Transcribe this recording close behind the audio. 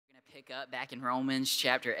pick up back in Romans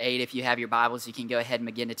chapter 8. If you have your Bibles, you can go ahead and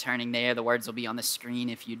begin to turning there. The words will be on the screen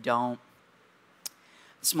if you don't.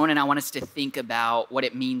 This morning, I want us to think about what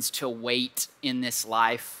it means to wait in this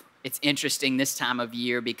life. It's interesting this time of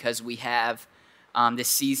year because we have this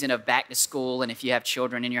season of back to school, and if you have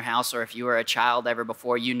children in your house or if you were a child ever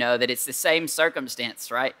before, you know that it's the same circumstance,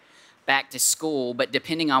 right? Back to school, but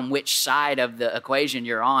depending on which side of the equation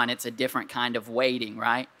you're on, it's a different kind of waiting,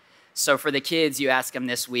 right? So for the kids, you ask them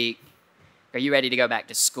this week, are you ready to go back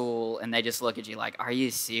to school? And they just look at you like, are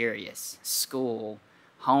you serious? School,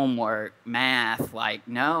 homework, math, like,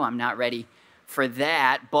 no, I'm not ready for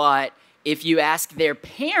that. But if you ask their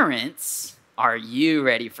parents, are you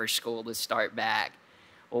ready for school to start back?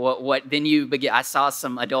 Then you begin. I saw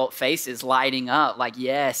some adult faces lighting up like,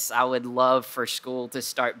 yes, I would love for school to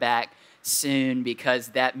start back soon because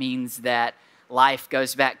that means that life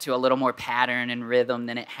goes back to a little more pattern and rhythm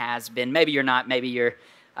than it has been. Maybe you're not. Maybe you're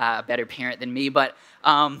a better parent than me. But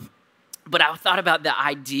I thought about the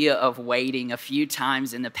idea of waiting a few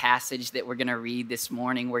times in the passage that we're going to read this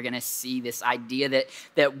morning. We're going to see this idea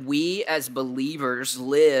that we as believers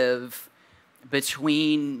live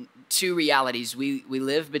between two realities. We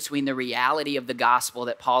live between the reality of the gospel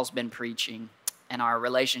that Paul's been preaching and our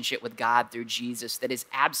relationship with God through Jesus that is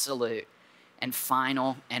absolute and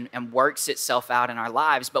final and works itself out in our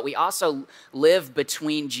lives. But we also live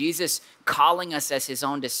between Jesus calling us as his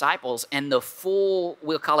own disciples and the full,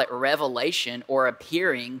 we'll call it revelation or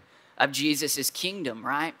appearing of Jesus' kingdom,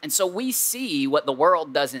 right? And so we see what the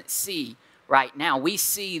world doesn't see right now. We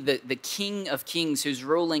see the King of Kings who's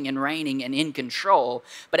ruling and reigning and in control,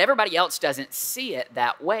 but everybody else doesn't see it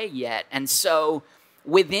that way yet. And so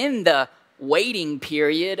within the waiting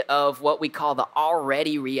period of what we call the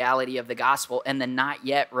already reality of the gospel and the not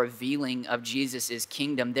yet revealing of Jesus'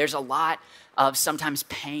 kingdom, there's a lot of sometimes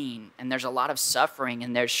pain and there's a lot of suffering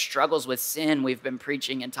and there's struggles with sin we've been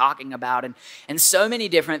preaching and talking about and so many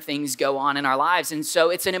different things go on in our lives. And so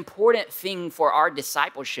it's an important thing for our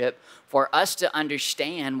discipleship for us to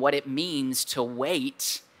understand what it means to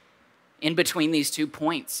wait in between these 2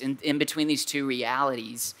 points, in between these two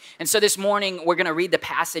realities. And so this morning, we're going to read the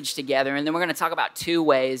passage together, and then we're going to talk about 2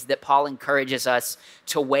 ways that Paul encourages us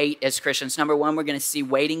to wait as Christians. Number 1, we're going to see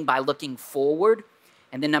waiting by looking forward.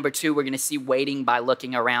 And then number 2, we're going to see waiting by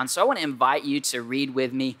looking around. So I want to invite you to read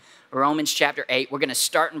with me Romans chapter 8. We're going to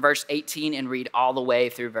start in verse 18 and read all the way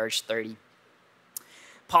through verse 30.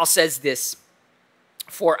 Paul says this,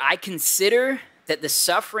 "For I consider that the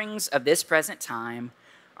sufferings of this present time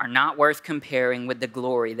are not worth comparing with the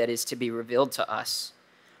glory that is to be revealed to us.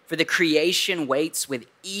 For the creation waits with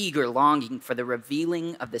eager longing for the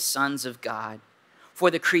revealing of the sons of God. For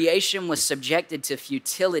the creation was subjected to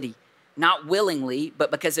futility, not willingly, but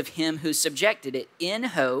because of him who subjected it, in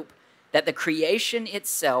hope that the creation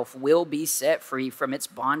itself will be set free from its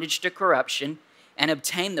bondage to corruption and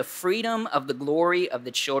obtain the freedom of the glory of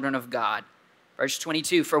the children of God." Verse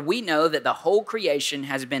 22, "For we know that the whole creation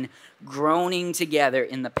has been groaning together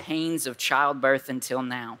in the pains of childbirth until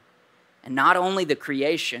now. And not only the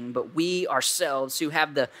creation, but we ourselves who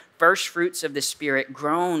have the first fruits of the Spirit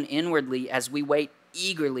groan inwardly as we wait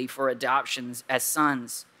eagerly for adoptions as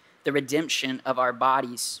sons, the redemption of our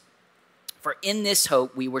bodies. For in this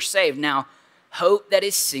hope we were saved. Now, hope that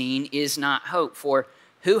is seen is not hope, for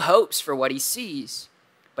who hopes for what he sees?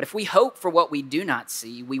 But if we hope for what we do not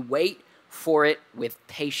see, we wait for it with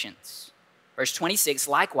patience." Verse 26,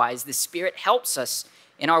 "Likewise, the Spirit helps us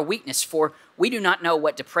in our weakness, for we do not know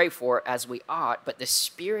what to pray for as we ought, but the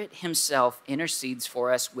Spirit himself intercedes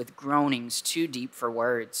for us with groanings too deep for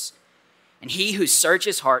words. And he who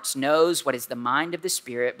searches hearts knows what is the mind of the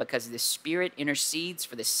Spirit, because the Spirit intercedes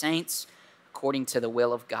for the saints according to the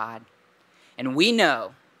will of God. And we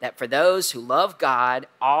know that for those who love God,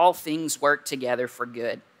 all things work together for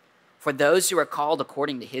good, for those who are called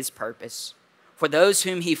according to his purpose. For those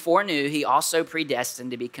whom he foreknew, he also predestined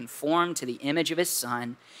to be conformed to the image of his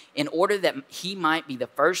Son, in order that he might be the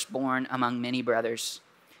firstborn among many brothers.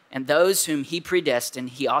 And those whom he predestined,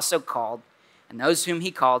 he also called. And those whom he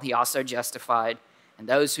called, he also justified. And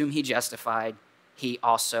those whom he justified, he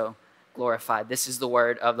also glorified." This is the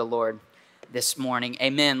word of the Lord this morning.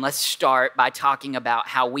 Amen. Let's start by talking about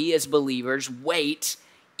how we as believers wait,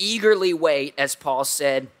 eagerly wait, as Paul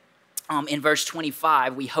said, in verse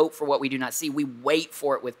 25, we hope for what we do not see. We wait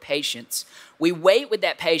for it with patience. We wait with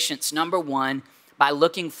that patience, number 1, by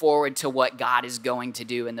looking forward to what God is going to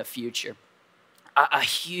do in the future. A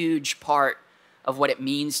huge part of what it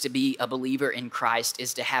means to be a believer in Christ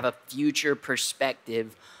is to have a future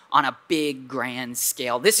perspective on a big, grand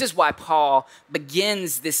scale. This is why Paul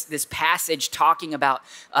begins this passage talking about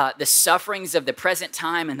the sufferings of the present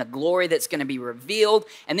time and the glory that's going to be revealed.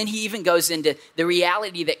 And then he even goes into the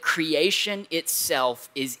reality that creation itself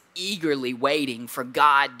is eagerly waiting for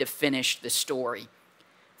God to finish the story,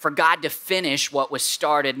 for God to finish what was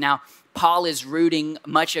started. Now, Paul is rooting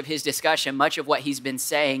much of his discussion, much of what he's been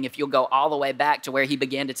saying, if you'll go all the way back to where he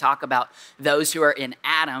began to talk about those who are in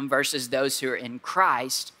Adam versus those who are in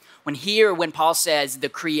Christ. When Paul says the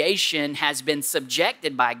creation has been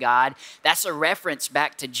subjected by God, that's a reference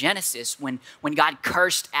back to Genesis, when God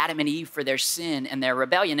cursed Adam and Eve for their sin and their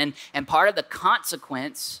rebellion. And part of the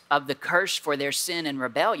consequence of the curse for their sin and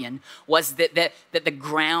rebellion was that the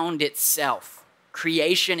ground itself,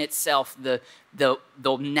 creation itself, the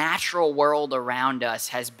natural world around us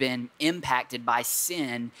has been impacted by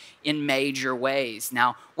sin in major ways.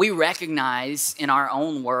 Now, we recognize in our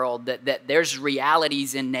own world that there's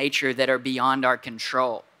realities in nature that are beyond our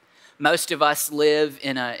control. Most of us live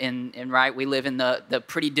we live in the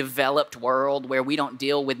pretty developed world where we don't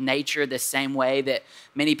deal with nature the same way that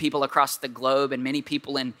many people across the globe and many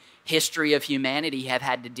people in history of humanity have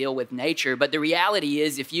had to deal with nature. But the reality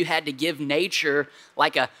is, if you had to give nature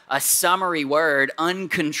like a summary word,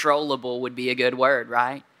 uncontrollable would be a good word,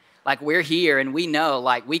 right? Like, we're here and we know,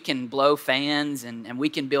 like, we can blow fans and we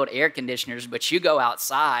can build air conditioners, but you go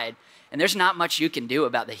outside and there's not much you can do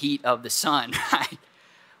about the heat of the sun, right?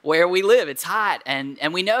 Where we live, it's hot, and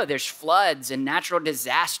we know there's floods and natural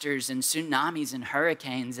disasters and tsunamis and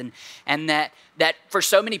hurricanes, and that for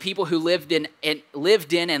so many people who lived in and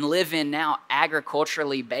live in now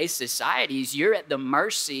agriculturally based societies, you're at the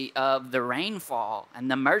mercy of the rainfall and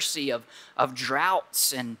the mercy of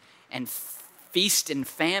droughts, and feast and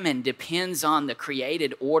famine depends on the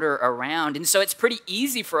created order around. And so it's pretty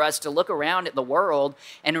easy for us to look around at the world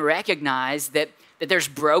and recognize that there's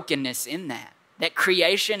brokenness in that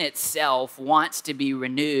creation itself wants to be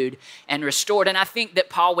renewed and restored. And I think that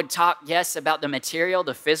Paul would talk, yes, about the material,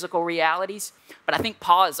 the physical realities, but I think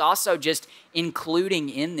Paul is also just including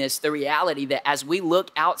in this the reality that as we look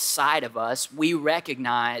outside of us, we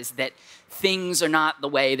recognize that things are not the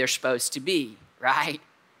way they're supposed to be, right?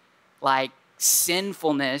 Like,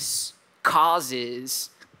 sinfulness causes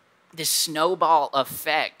this snowball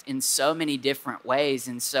effect in so many different ways.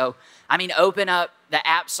 And so, I mean, open up the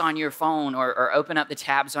apps on your phone or open up the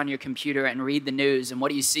tabs on your computer and read the news. And what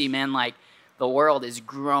do you see, man? Like, the world is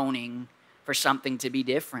groaning for something to be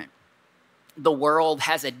different. The world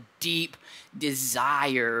has a deep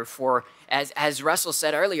desire for, as Russell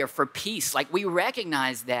said earlier, for peace. Like, we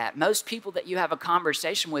recognize that. Most people that you have a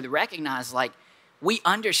conversation with recognize, like, we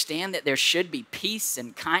understand that there should be peace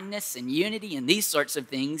and kindness and unity and these sorts of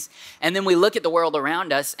things. And then we look at the world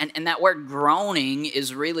around us, and that word groaning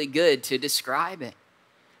is really good to describe it.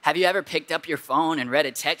 Have you ever picked up your phone and read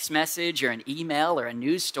a text message or an email or a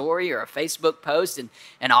news story or a Facebook post,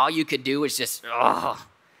 and all you could do was just,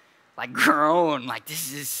 like, groan, like,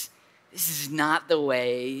 this is not the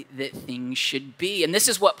way that things should be. And this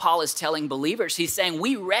is what Paul is telling believers. He's saying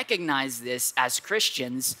we recognize this as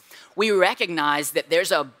Christians. We recognize that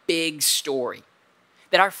there's a big story,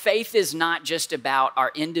 that our faith is not just about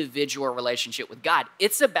our individual relationship with God.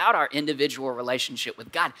 It's about our individual relationship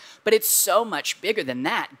with God, but it's so much bigger than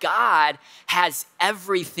that. God has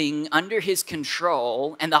everything under his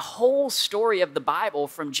control, and the whole story of the Bible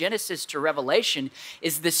from Genesis to Revelation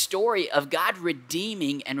is the story of God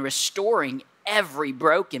redeeming and restoring every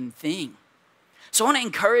broken thing. So I want to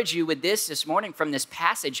encourage you with this morning from this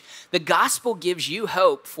passage. The gospel gives you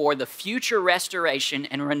hope for the future restoration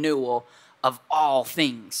and renewal of all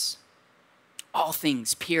things,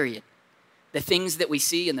 period. The things that we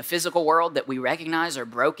see in the physical world that we recognize are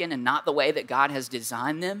broken and not the way that God has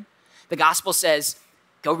designed them. The gospel says,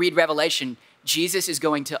 go read Revelation, Jesus is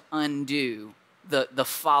going to undo the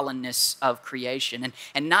fallenness of creation.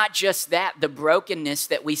 And not just that, the brokenness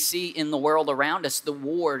that we see in the world around us, the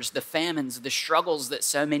wars, the famines, the struggles that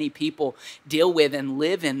so many people deal with and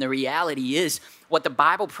live in. The reality is, what the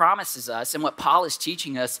Bible promises us and what Paul is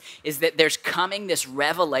teaching us is that there's coming this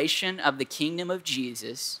revelation of the kingdom of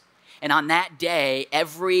Jesus. And on that day,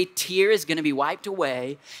 every tear is going to be wiped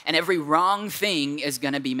away and every wrong thing is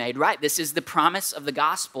going to be made right. This is the promise of the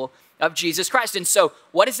gospel of Jesus Christ. And so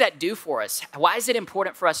what does that do for us? Why is it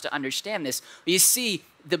important for us to understand this? You see,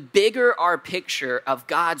 the bigger our picture of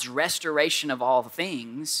God's restoration of all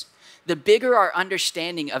things, the bigger our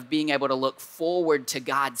understanding of being able to look forward to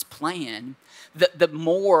God's plan, the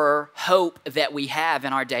more hope that we have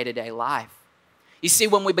in our day-to-day life. You see,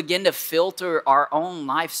 when we begin to filter our own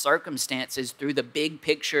life circumstances through the big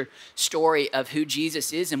picture story of who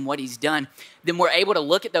Jesus is and what he's done, then we're able to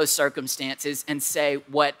look at those circumstances and say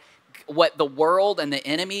what the world and the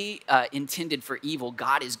enemy intended for evil,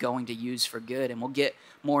 God is going to use for good. And we'll get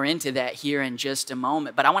more into that here in just a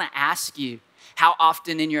moment. But I want to ask you, how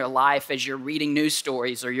often in your life, as you're reading news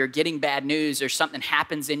stories or you're getting bad news or something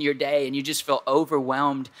happens in your day and you just feel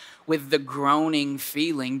overwhelmed with the groaning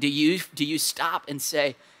feeling, do you stop and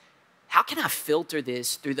say, how can I filter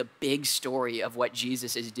this through the big story of what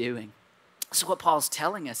Jesus is doing? So what Paul's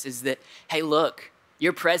telling us is that, hey, look,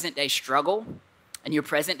 your present day struggle and your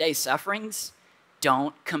present day sufferings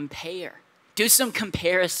don't compare. Do some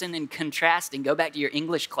comparison and contrasting. Go back to your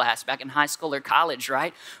English class back in high school or college,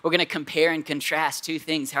 right? We're going to compare and contrast two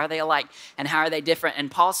things. How are they alike and how are they different?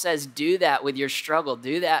 And Paul says, do that with your struggle.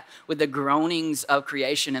 Do that with the groanings of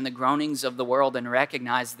creation and the groanings of the world, and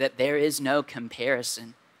recognize that there is no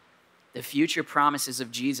comparison. The future promises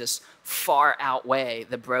of Jesus far outweigh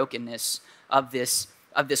the brokenness of this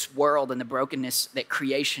world and the brokenness that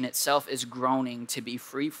creation itself is groaning to be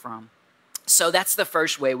free from. So that's the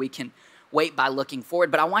first way we can wait, by looking forward.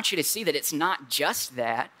 But I want you to see that it's not just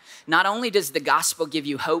that. Not only does the gospel give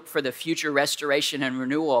you hope for the future restoration and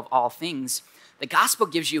renewal of all things, the gospel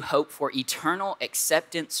gives you hope for eternal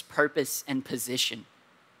acceptance, purpose, and position.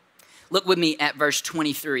 Look with me at verse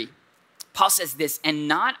 23. Paul says this, and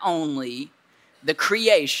not only the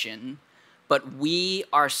creation, but we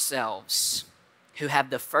ourselves, who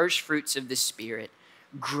have the first fruits of the Spirit,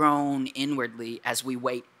 groan inwardly as we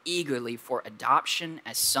wait eagerly for adoption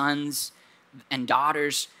as sons and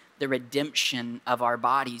daughters, the redemption of our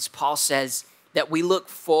bodies. Paul says that we look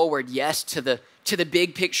forward, yes, to the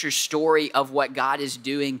big picture story of what God is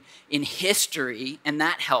doing in history, and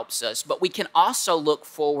that helps us. But we can also look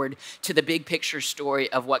forward to the big picture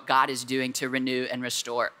story of what God is doing to renew and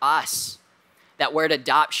restore us. That word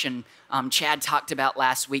adoption, Chad talked about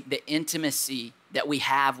last week, the intimacy that we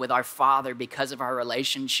have with our Father because of our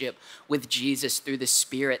relationship with Jesus through the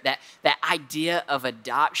Spirit. That idea of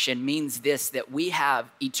adoption means this, that we have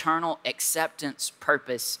eternal acceptance,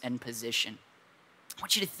 purpose, and position. I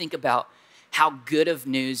want you to think about how good of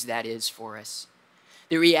news that is for us.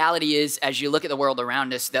 The reality is, as you look at the world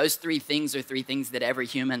around us, those three things are three things that every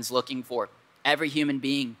human's looking for. Every human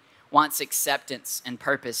being wants acceptance and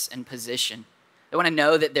purpose and position. They want to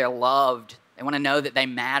know that they're loved. They want to know that they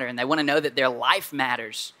matter, and they want to know that their life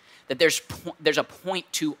matters, that there's a point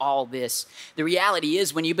to all this. The reality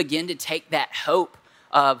is, when you begin to take that hope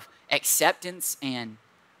of acceptance and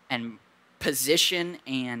position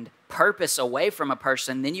and purpose away from a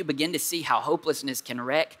person, then you begin to see how hopelessness can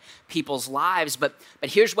wreck people's lives. But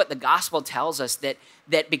here's what the gospel tells us,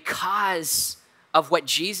 that because of what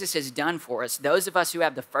Jesus has done for us, those of us who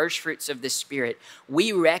have the first fruits of the Spirit,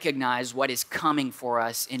 we recognize what is coming for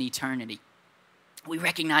us in eternity. We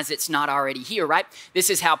recognize it's not already here, right?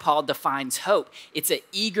 This is how Paul defines hope. It's an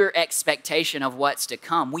eager expectation of what's to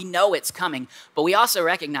come. We know it's coming, but we also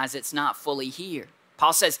recognize it's not fully here.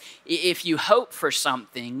 Paul says, if you hope for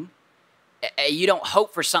something, you don't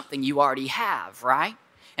hope for something you already have, right?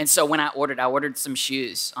 And so when I ordered some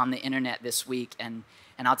shoes on the internet this week, and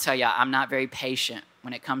I'll tell you, I'm not very patient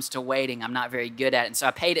when it comes to waiting. I'm not very good at it. And so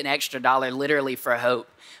I paid an extra $1 literally for hope,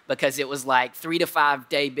 because it was like 3 to 5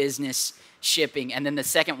 day business shipping. And then the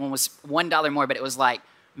second one was $1 more, but it was like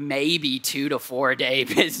maybe 2 to 4 day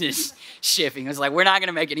business shipping. It was like, we're not going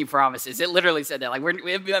to make any promises. It literally said that. Like,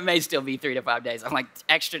 it may still be 3 to 5 days. I'm like,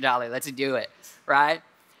 extra $1, let's do it, right?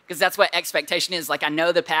 Because that's what expectation is. Like, I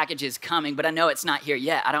know the package is coming, but I know it's not here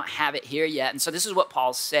yet. I don't have it here yet. And so this is what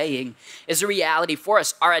Paul's saying is a reality for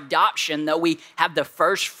us. Our adoption, though we have the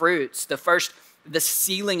first fruits, the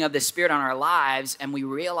sealing of the Spirit on our lives, and we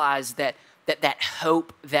realize that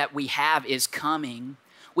hope that we have is coming,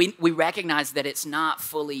 we recognize that it's not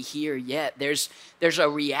fully here yet. There's a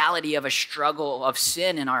reality of a struggle of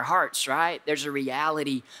sin in our hearts, right? There's a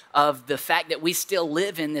reality of the fact that we still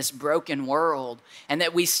live in this broken world, and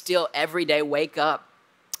that we still every day wake up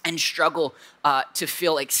and struggle to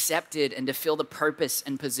feel accepted and to feel the purpose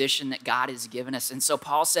and position that God has given us. And so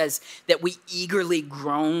Paul says that we eagerly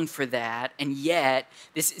groan for that, and yet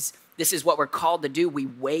this is what we're called to do. We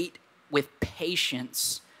wait with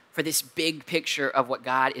patience for this big picture of what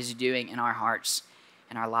God is doing in our hearts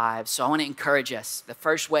and our lives. So I want to encourage us. The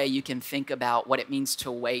first way you can think about what it means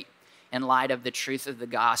to wait in light of the truth of the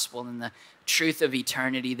gospel and the truth of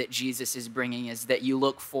eternity that Jesus is bringing is that you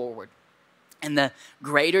look forward. And the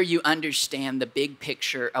greater you understand the big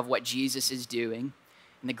picture of what Jesus is doing,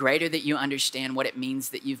 and the greater that you understand what it means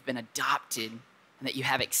that you've been adopted and that you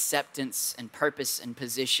have acceptance and purpose and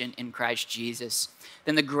position in Christ Jesus,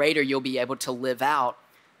 then the greater you'll be able to live out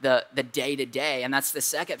the day-to-day. And that's the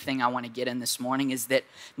second thing I want to get in this morning, is that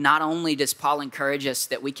not only does Paul encourage us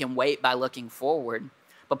that we can wait by looking forward,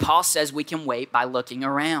 but Paul says we can wait by looking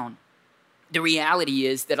around. The reality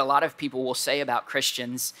is that a lot of people will say about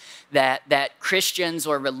Christians that Christians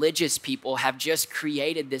or religious people have just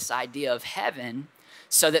created this idea of heaven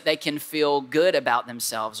so that they can feel good about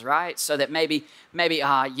themselves, right? So that maybe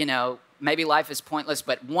life is pointless,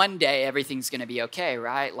 but one day everything's going to be okay,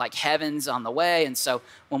 right? Like heaven's on the way, and so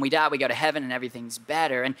when we die, we go to heaven and everything's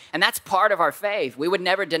better. And that's part of our faith. We would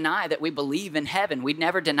never deny that we believe in heaven. We'd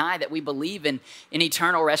never deny that we believe in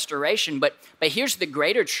eternal restoration. But here's the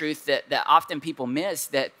greater truth that often people miss,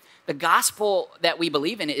 that the gospel that we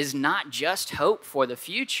believe in is not just hope for the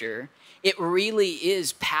future. It really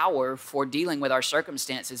is power for dealing with our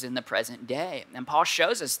circumstances in the present day. And Paul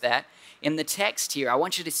shows us that in the text here. I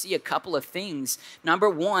want you to see a couple of things. Number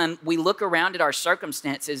one, we look around at our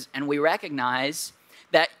circumstances and we recognize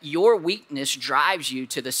that your weakness drives you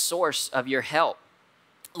to the source of your help.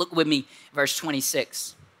 Look with me, verse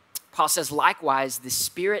 26. Paul says, likewise, the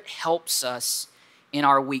Spirit helps us in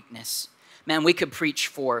our weakness. Man, we could preach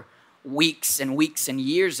for weeks and weeks and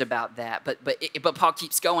years about that, but Paul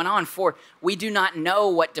keeps going on. For we do not know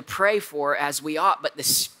what to pray for as we ought, but the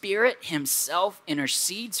Spirit himself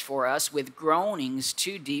intercedes for us with groanings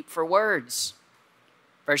too deep for words.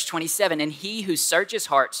 Verse 27, and he who searches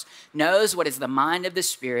hearts knows what is the mind of the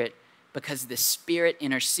Spirit, because the Spirit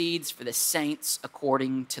intercedes for the saints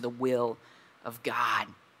according to the will of God.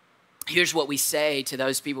 Here's what we say to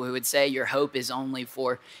those people who would say your hope is only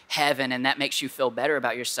for heaven and that makes you feel better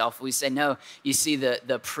about yourself. We say, no, you see,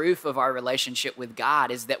 the proof of our relationship with God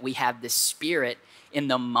is that we have the Spirit in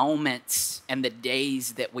the moments and the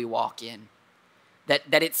days that we walk in.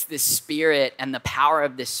 That it's the Spirit and the power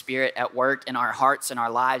of the Spirit at work in our hearts and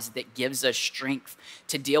our lives that gives us strength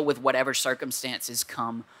to deal with whatever circumstances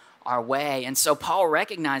come our way. And so Paul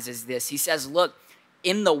recognizes this. He says, look,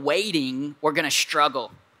 in the waiting, we're going to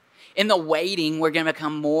struggle. In the waiting, we're going to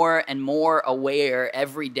become more and more aware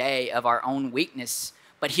every day of our own weakness.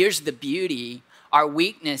 But here's the beauty. Our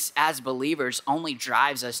weakness as believers only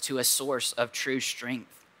drives us to a source of true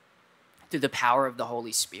strength through the power of the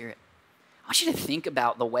Holy Spirit. I want you to think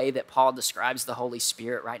about the way that Paul describes the Holy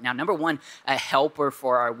Spirit right now. Number one, a helper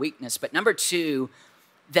for our weakness. But number two,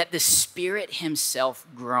 that the Spirit himself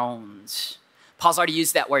groans. Paul's already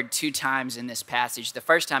used that word 2 times in this passage. The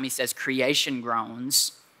first time he says creation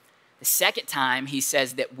groans. The second time, he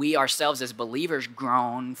says that we ourselves as believers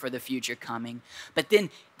groan for the future coming. But then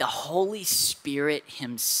the Holy Spirit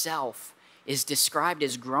himself is described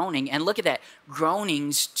as groaning. And look at that,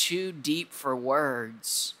 groanings too deep for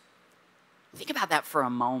words. Think about that for a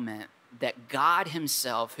moment, that God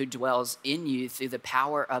himself, who dwells in you through the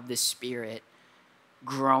power of the Spirit,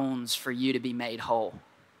 groans for you to be made whole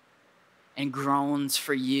and groans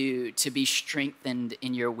for you to be strengthened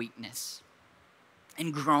in your weakness.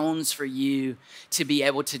 And groans for you to be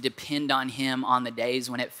able to depend on him on the days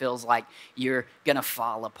when it feels like you're going to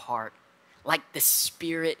fall apart. Like the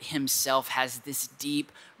Spirit himself has this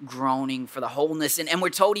deep groaning for the wholeness. And we're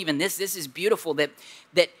told even this is beautiful, that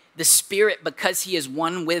the Spirit, because he is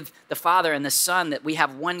one with the Father and the Son, that we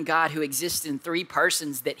have one God who exists in 3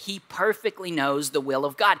 persons, that he perfectly knows the will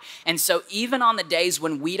of God. And so even on the days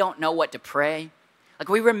when we don't know what to pray, like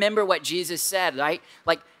we remember what Jesus said, right?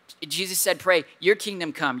 Like, Jesus said, pray, your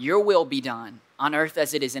kingdom come, your will be done on earth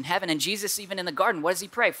as it is in heaven. And Jesus, even in the garden, what does he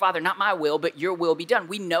pray? Father, not my will, but your will be done.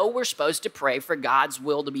 We know we're supposed to pray for God's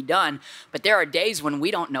will to be done, but there are days when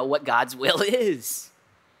we don't know what God's will is.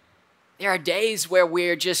 There are days where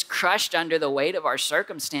we're just crushed under the weight of our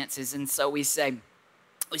circumstances. And so we say,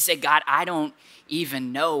 God, I don't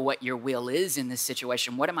even know what your will is in this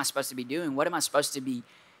situation. What am I supposed to be doing? How am I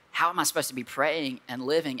supposed to be praying and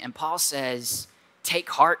living? And Paul says,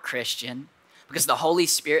 take heart, Christian, because the Holy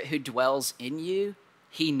Spirit who dwells in you,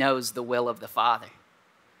 he knows the will of the Father.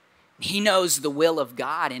 He knows the will of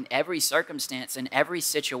God in every circumstance, in every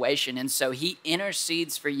situation. And so he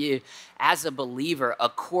intercedes for you as a believer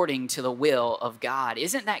according to the will of God.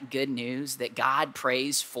 Isn't that good news that God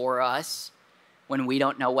prays for us when we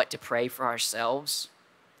don't know what to pray for ourselves?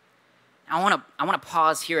 I want to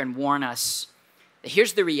pause here and warn us that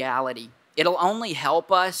here's the reality. It'll only help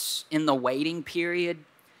us in the waiting period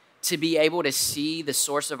to be able to see the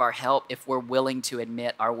source of our help if we're willing to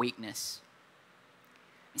admit our weakness.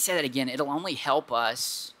 Let me say that again. It'll only help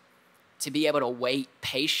us to be able to wait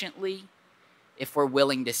patiently if we're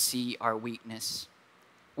willing to see our weakness.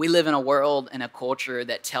 We live in a world and a culture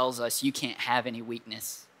that tells us you can't have any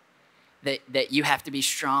weakness. that you have to be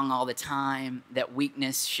strong all the time, that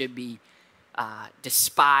weakness should be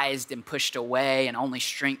despised and pushed away, and only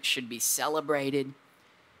strength should be celebrated.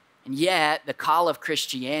 And yet, the call of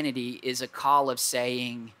Christianity is a call of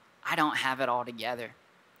saying, I don't have it all together.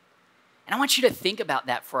 And I want you to think about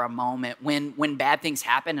that for a moment. When bad things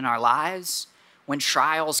happen in our lives, when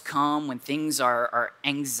trials come, when things are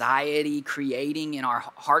anxiety creating in our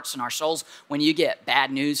hearts and our souls, when you get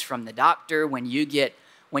bad news from the doctor, when you get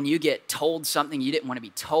told something you didn't want to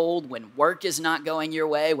be told, when work is not going your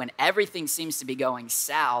way, when everything seems to be going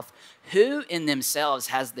south, who in themselves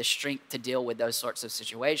has the strength to deal with those sorts of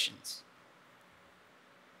situations?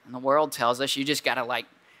 And the world tells us you just got to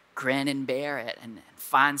grin and bear it and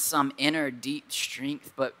find some inner deep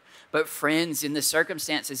strength. But friends, in the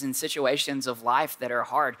circumstances and situations of life that are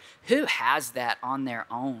hard, who has that on their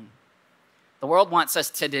own? The world wants us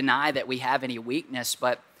to deny that we have any weakness,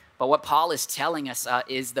 but what Paul is telling us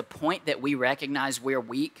is the point that we recognize we're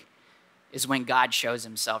weak is when God shows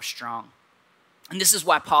himself strong. And this is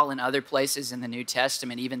why Paul in other places in the New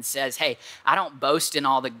Testament even says, hey, I don't boast in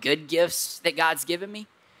all the good gifts that God's given me.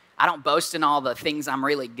 I don't boast in all the things I'm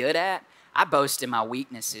really good at. I boast in my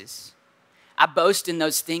weaknesses. I boast in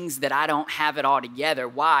those things that I don't have it all together.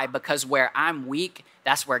 Why? Because where I'm weak,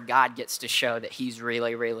 that's where God gets to show that he's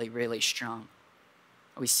really, really, really strong.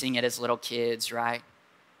 We sing it as little kids, right?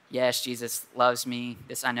 Yes, Jesus loves me.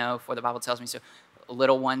 This I know, for the Bible tells me so.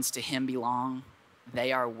 Little ones to him belong.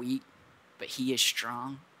 They are weak, but he is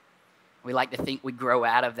strong. We like to think we grow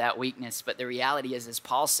out of that weakness, but the reality is, as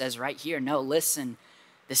Paul says right here, no, listen,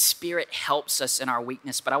 the Spirit helps us in our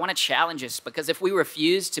weakness. But I want to challenge us, because if we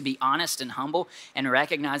refuse to be honest and humble and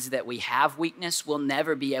recognize that we have weakness, we'll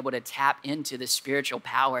never be able to tap into the spiritual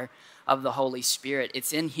power of the Holy Spirit.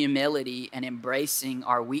 It's in humility and embracing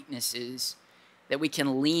our weaknesses that we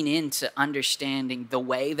can lean into understanding the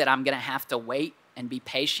way that I'm going to have to wait and be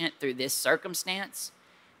patient through this circumstance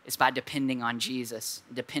is by depending on Jesus,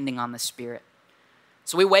 depending on the Spirit.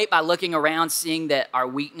 So we wait by looking around, seeing that our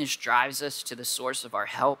weakness drives us to the source of our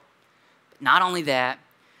help. But not only that,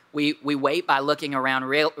 we wait by looking around,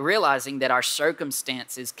 realizing that our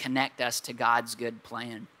circumstances connect us to God's good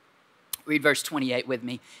plan. Read verse 28 with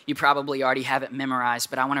me. You probably already have it memorized,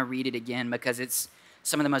 but I want to read it again because it's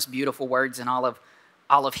some of the most beautiful words in all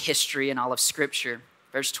of history and all of Scripture.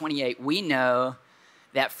 Verse 28, we know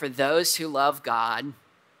that for those who love God,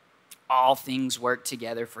 all things work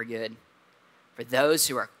together for good. For those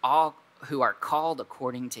who are called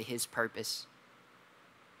according to his purpose.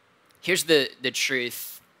 Here's the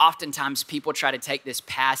truth. Oftentimes people try to take this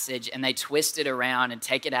passage and they twist it around and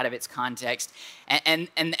take it out of its context. And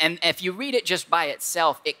if you read it just by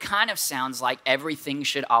itself, it kind of sounds like everything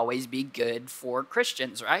should always be good for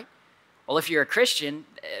Christians, right? Well, if you're a Christian,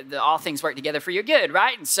 all things work together for your good,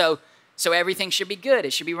 right? And so everything should be good.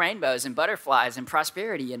 It should be rainbows and butterflies and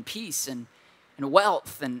prosperity and peace and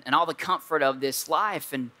wealth and all the comfort of this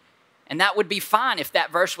life. And that would be fine if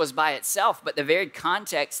that verse was by itself. But the very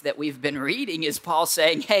context that we've been reading is Paul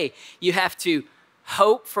saying, hey, you have to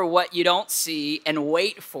hope for what you don't see and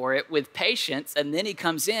wait for it with patience. And then he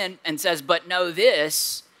comes in and says, but know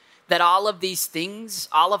this, that all of these things,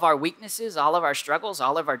 all of our weaknesses, all of our struggles,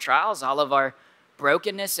 all of our trials, all of our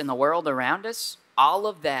brokenness in the world around us, all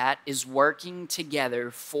of that is working together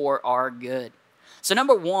for our good. So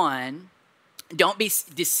number one, don't be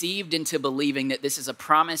deceived into believing that this is a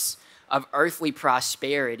promise of earthly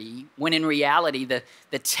prosperity, when in reality, the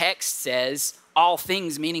text says all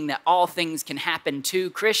things, meaning that all things can happen to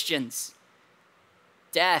Christians.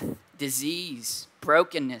 Death, disease,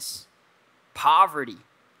 brokenness, poverty,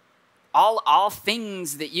 all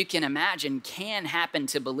things that you can imagine can happen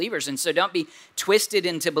to believers. And so don't be twisted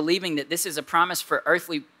into believing that this is a promise for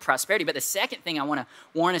earthly prosperity. But the second thing I want to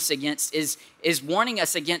warn us against is warning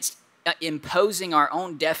us against imposing our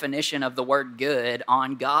own definition of the word good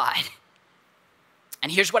on God.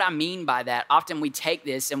 And here's what I mean by that. Often we take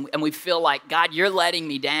this and we feel like, God, you're letting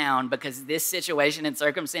me down because this situation and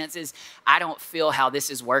circumstances, I don't feel how this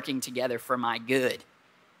is working together for my good.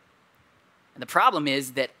 And the problem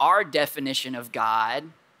is that our definition of good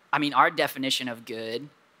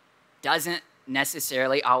doesn't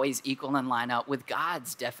necessarily always equal and line up with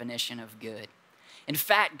God's definition of good. In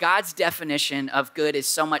fact, God's definition of good is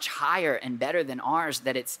so much higher and better than ours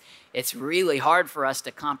that it's really hard for us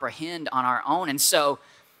to comprehend on our own. And so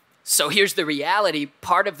here's the reality.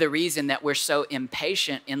 Part of the reason that we're so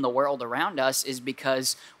impatient in the world around us is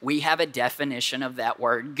because we have a definition of that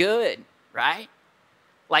word good, right?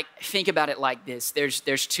 Like, think about it like this.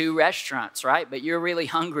 There's two restaurants, right? But you're really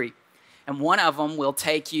hungry. And one of them will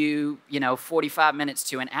take you, 45 minutes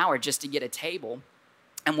to an hour just to get a table.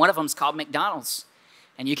 And one of them is called McDonald's.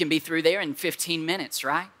 And you can be through there in 15 minutes,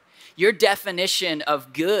 right? Your definition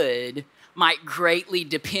of good might greatly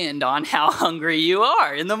depend on how hungry you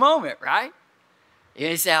are in the moment, right?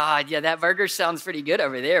 You say, oh, yeah, that burger sounds pretty good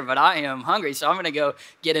over there, but I am hungry, so I'm going to go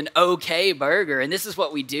get an okay burger. And this is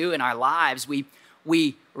what we do in our lives.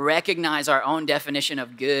 We recognize our own definition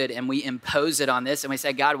of good, and we impose it on this, and we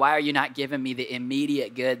say, God, why are you not giving me the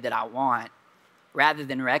immediate good that I want? Rather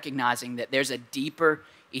than recognizing that there's a deeper,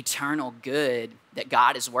 eternal good that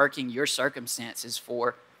God is working your circumstances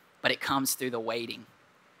for, but it comes through the waiting.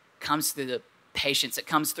 It comes through the patience. It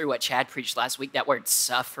comes through what Chad preached last week, that word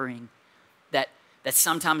suffering, that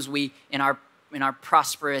sometimes we, in our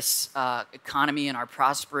prosperous economy, in our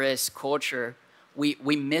prosperous culture, we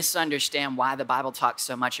misunderstand why the Bible talks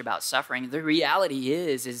so much about suffering. The reality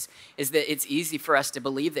is that it's easy for us to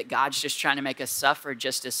believe that God's just trying to make us suffer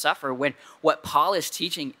just to suffer, when what Paul is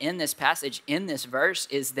teaching in this passage, in this verse,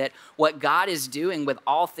 is that what God is doing with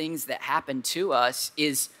all things that happen to us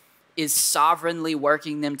is sovereignly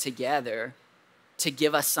working them together to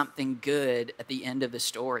give us something good at the end of the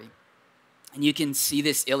story. And you can see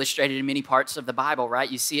this illustrated in many parts of the Bible,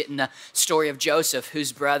 right? You see it in the story of Joseph,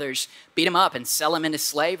 whose brothers beat him up and sell him into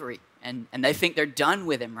slavery. And they think they're done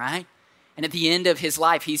with him, right? And at the end of his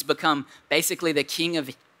life, he's become basically the king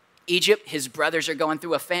of Egypt. His brothers are going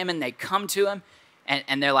through a famine. They come to him,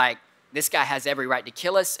 and they're like, this guy has every right to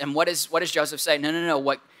kill us. And what does Joseph say? No.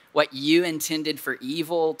 What you intended for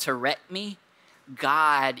evil to wreck me,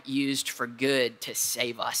 God used for good to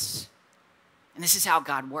save us. And this is how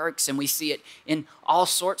God works, and we see it in all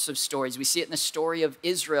sorts of stories. We see it in the story of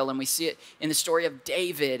Israel, and we see it in the story of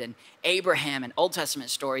David and Abraham and Old Testament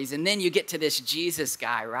stories. And then you get to this Jesus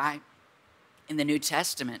guy, right, in the New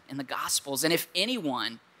Testament, in the Gospels. And if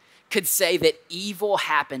anyone could say that evil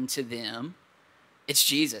happened to them, it's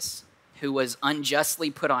Jesus, who was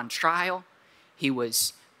unjustly put on trial. He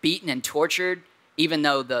was beaten and tortured, even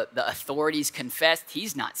though the authorities confessed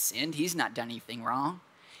he's not sinned, he's not done anything wrong.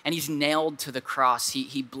 And he's nailed to the cross.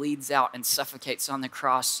 He bleeds out and suffocates on the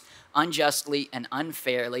cross unjustly and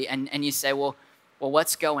unfairly. And you say, well,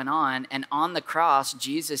 what's going on? And on the cross,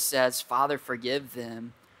 Jesus says, Father, forgive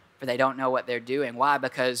them, for they don't know what they're doing. Why?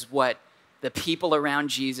 Because what the people around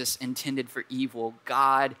Jesus intended for evil,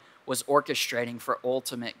 God was orchestrating for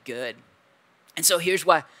ultimate good. And so here's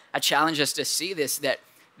why I challenge us to see this, that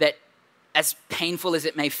as painful as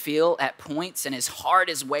it may feel at points and as hard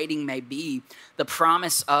as waiting may be, the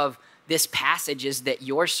promise of this passage is that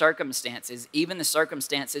your circumstances, even the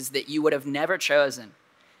circumstances that you would have never chosen,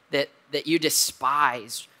 that you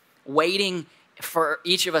despise, waiting for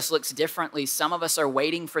each of us looks differently. Some of us are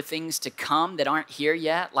waiting for things to come that aren't here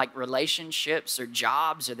yet, like relationships or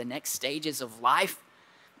jobs or the next stages of life.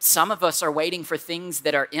 Some of us are waiting for things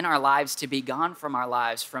that are in our lives to be gone from our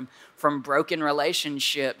lives, from broken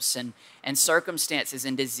relationships and circumstances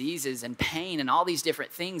and diseases and pain and all these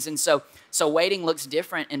different things. And so waiting looks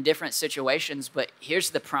different in different situations, but here's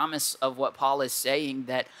the promise of what Paul is saying,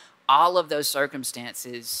 that all of those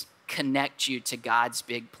circumstances connect you to God's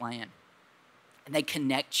big plan. And they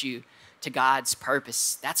connect you to God's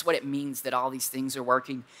purpose. That's what it means that all these things are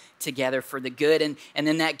working together for the good. And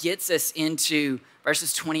then that gets us into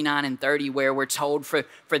verses 29 and 30, where we're told, for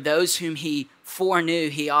those whom he foreknew,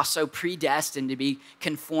 he also predestined to be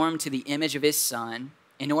conformed to the image of his Son,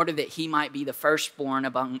 in order that he might be the firstborn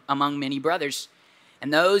among many brothers.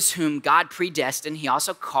 And those whom God predestined, he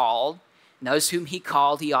also called. And those whom he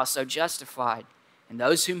called, he also justified. And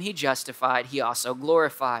those whom he justified, he also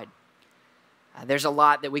glorified. There's a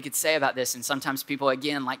lot that we could say about this, and sometimes people,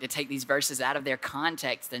 again, like to take these verses out of their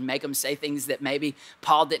context and make them say things that maybe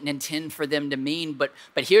Paul didn't intend for them to mean. But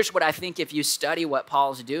here's what I think, if you study what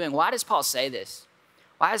Paul's doing. Why does Paul say this?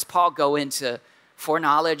 Why does Paul go into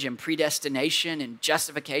foreknowledge and predestination and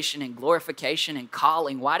justification and glorification and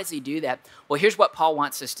calling? Why does he do that? Well, here's what Paul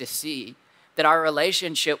wants us to see, that our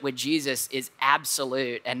relationship with Jesus is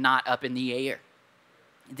absolute and not up in the air.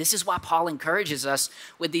 This is why Paul encourages us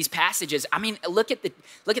with these passages. I mean, look at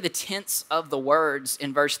the tense of the words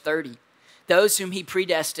in verse 30. Those whom he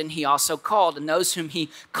predestined, he also called. And those whom he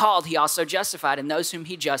called, he also justified. And those whom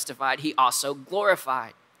he justified, he also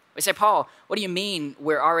glorified. We say, Paul, what do you mean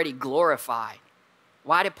we're already glorified?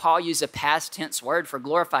 Why did Paul use a past tense word for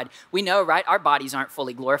glorified? We know, right? Our bodies aren't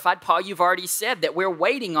fully glorified. Paul, you've already said that we're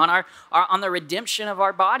waiting on on the redemption of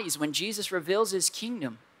our bodies when Jesus reveals his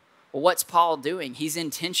kingdom. Well, what's Paul doing? He's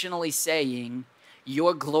intentionally saying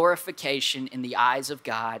your glorification in the eyes of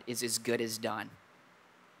God is as good as done.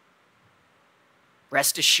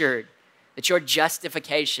 Rest assured that your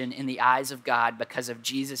justification in the eyes of God because of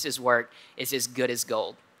Jesus' work is as good as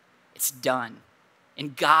gold. It's done.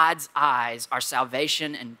 In God's eyes, our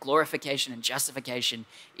salvation and glorification and justification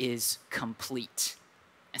is complete.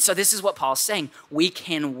 And so this is what Paul's saying. We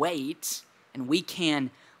can wait and we can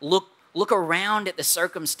look around at the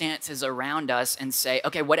circumstances around us and say,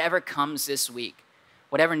 okay, whatever comes this week,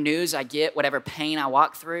 whatever news I get, whatever pain I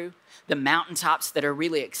walk through, the mountaintops that are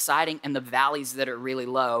really exciting and the valleys that are really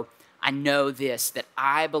low, I know this, that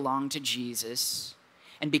I belong to Jesus.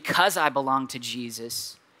 And because I belong to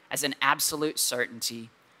Jesus, as an absolute certainty,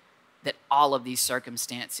 that all of these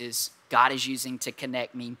circumstances God is using to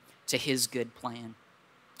connect me to his good plan.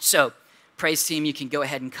 So, praise team, you can go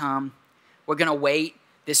ahead and come. We're going to wait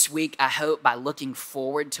this week, I hope, by looking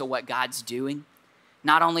forward to what God's doing.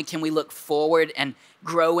 Not only can we look forward and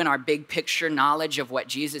grow in our big picture knowledge of what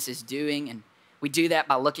Jesus is doing, and we do that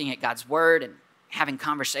by looking at God's word and having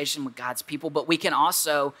conversation with God's people, but we can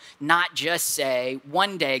also not just say,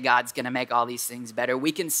 one day God's going to make all these things better.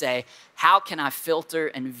 We can say, how can I filter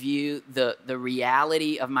and view the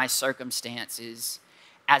reality of my circumstances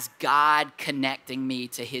as God connecting me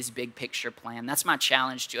to his big picture plan? That's my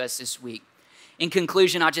challenge to us this week. In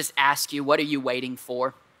conclusion, I'll just ask you, what are you waiting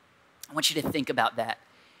for? I want you to think about that.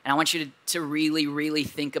 And I want you to really, really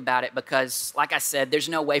think about it because, like I said, there's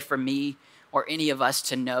no way for me or any of us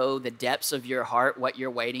to know the depths of your heart, what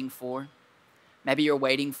you're waiting for. Maybe you're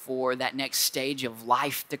waiting for that next stage of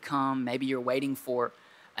life to come. Maybe you're waiting for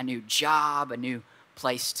a new job, a new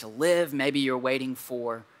place to live. Maybe you're waiting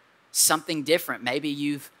for something different. Maybe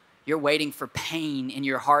you're waiting for pain in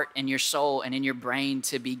your heart and your soul and in your brain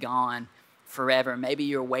to be gone forever. Maybe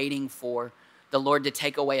you're waiting for the Lord to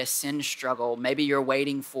take away a sin struggle. Maybe you're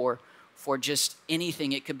waiting for just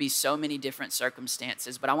anything. It could be so many different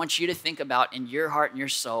circumstances. But I want you to think about in your heart and your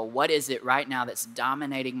soul, what is it right now that's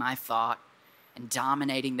dominating my thought and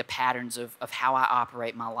dominating the patterns of how I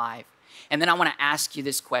operate my life? And then I want to ask you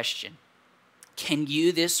this question. Can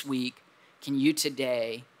you this week, can you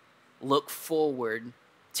today look forward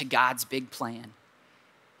to God's big plan?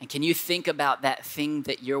 And can you think about that thing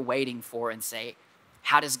that you're waiting for and say,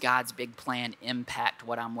 how does God's big plan impact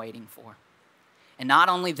what I'm waiting for? And not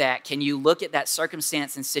only that, can you look at that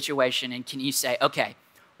circumstance and situation and can you say, okay,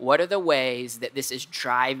 what are the ways that this is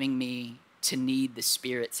driving me to need the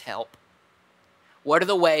Spirit's help? What are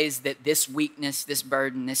the ways that this weakness, this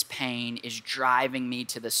burden, this pain is driving me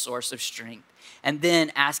to the source of strength? And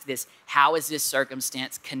then ask this, how is this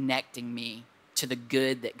circumstance connecting me to the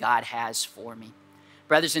good that God has for me?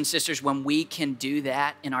 Brothers and sisters, when we can do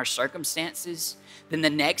that in our circumstances, then the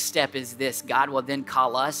next step is this. God will then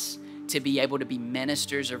call us to be able to be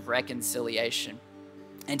ministers of reconciliation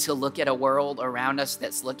and to look at a world around us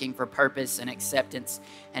that's looking for purpose and acceptance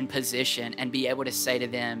and position and be able to say to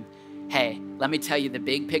them, hey, let me tell you the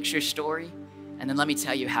big picture story, and then let me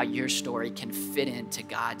tell you how your story can fit into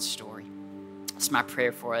God's story. That's my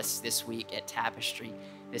prayer for us this week at Tapestry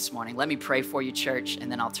this morning. Let me pray for you, church,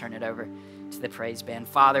 and then I'll turn it over to the praise band.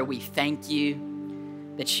 Father, we thank you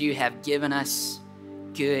that you have given us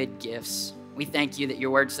good gifts. We thank you that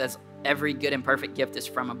your word says every good and perfect gift is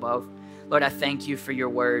from above. Lord, I thank you for your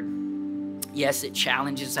word. Yes, it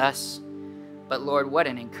challenges us, but Lord, what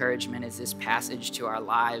an encouragement is this passage to our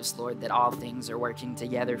lives, Lord, that all things are working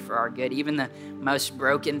together for our good. Even the most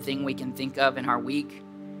broken thing we can think of in our week,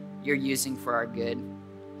 you're using for our good.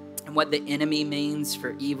 And what the enemy means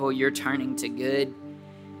for evil, you're turning to good.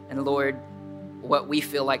 And Lord, what we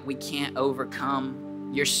feel like we can't overcome,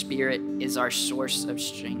 your Spirit is our source of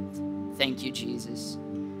strength. Thank you, Jesus.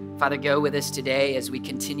 Father, go with us today as we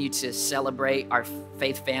continue to celebrate our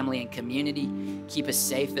faith, family, and community. Keep us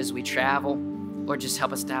safe as we travel. Lord, just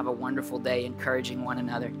help us to have a wonderful day, encouraging one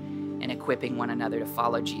another and equipping one another to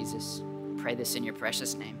follow Jesus. Pray this in your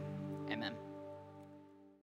precious name.